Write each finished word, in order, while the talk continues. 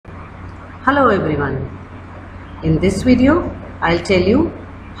Hello everyone. In this video, I'll tell you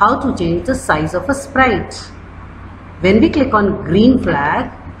how to change the size of a sprite. When we click on green flag,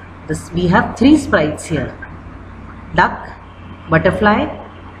 we have three sprites here: duck, butterfly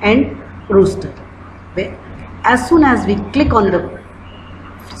and rooster. As soon as we click on the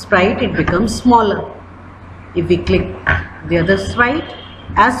sprite, it becomes smaller. If we click the other sprite,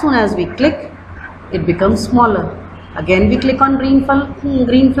 as soon as we click, it becomes smaller. Again we click on green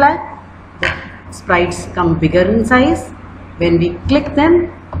flag, the sprites come bigger in size. When we click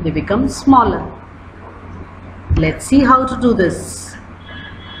them, they become smaller. Let's see how to do this.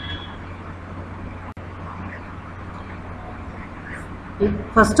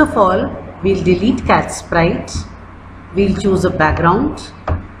 First of all, we'll delete cat sprite. We'll choose a background.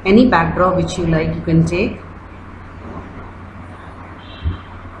 Any backdrop which you like, you can take.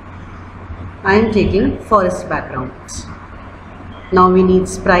 I am taking forest background. Now we need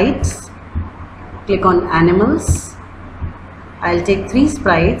sprites. Click on animals. I'll take three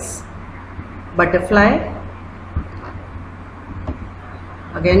sprites: butterfly.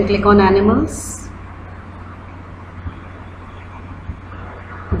 Again click on animals,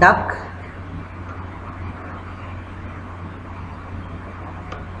 duck,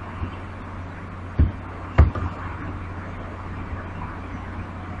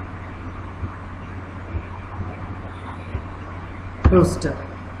 rooster.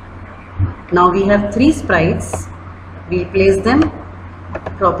 Now we have three sprites. We'll place them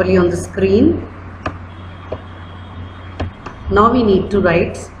properly on the screen. Now we need to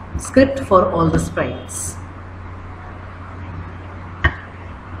write script for all the sprites.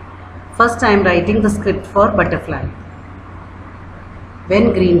 First I am writing the script for butterfly.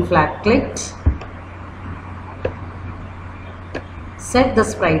 When green flag clicked, set the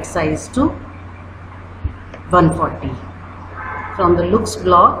sprite size to 140. From the looks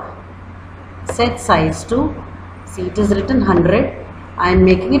block, set size to, see it is written 100, I am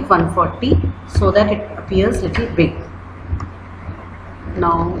making it 140 so that it appears little big.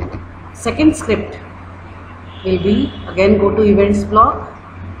 Now second script will be, again go to events block.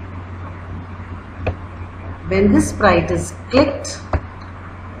 When this sprite is clicked,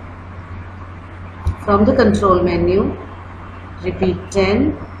 from the control menu, repeat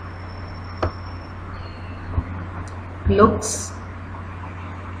 10, looks,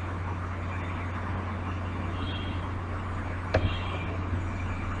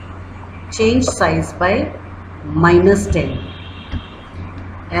 change size by -10.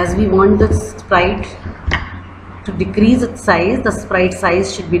 As we want the sprite to decrease its size, the sprite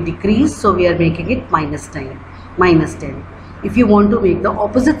size should be decreased, so we are making it -10. If you want to make the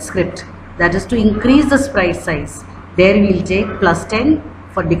opposite script, that is to increase the sprite size, there we will take +10.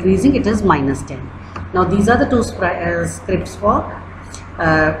 For decreasing, it is -10. Now these are the two scripts for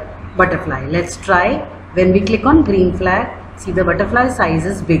butterfly. Let's try. When we click on green flag, see the butterfly size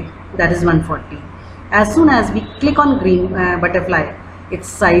is big, that is 140. As soon as we click on green butterfly, its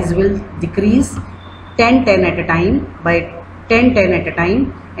size will decrease 10 at a time, by 10 at a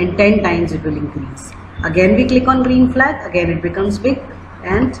time, and 10 times it will increase. Again we click on green flag, again it becomes big,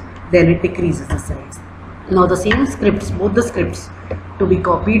 and then it decreases the size. Now the same scripts, both the scripts to be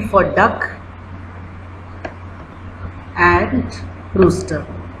copied for duck and rooster.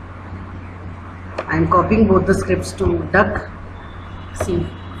 I am copying both the scripts to duck. See,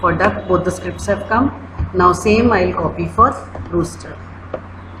 for duck both the scripts have come. Now same I will copy for rooster.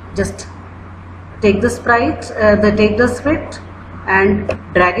 Just take the sprite, take the script and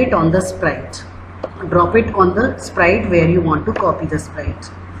drag it on the sprite. Drop it on the sprite where you want to copy the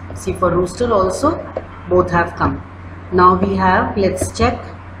sprite. See, for rooster also both have come. Now we have, let's check.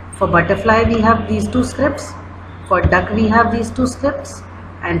 For butterfly we have these two scripts. For duck we have these two scripts,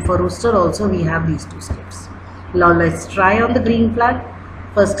 and for rooster also we have these two scripts. Now let's try on the green flag.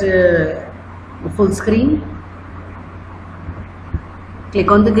 First full screen. Click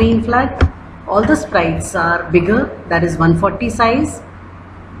on the green flag. All the sprites are bigger, that is 140 size.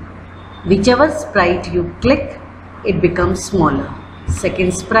 Whichever sprite you click, it becomes smaller.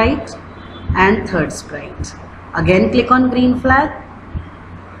 Second sprite and third sprite. Again click on green flag.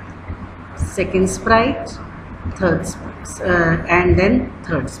 Second sprite, third sprite, and then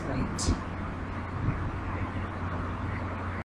third sprite.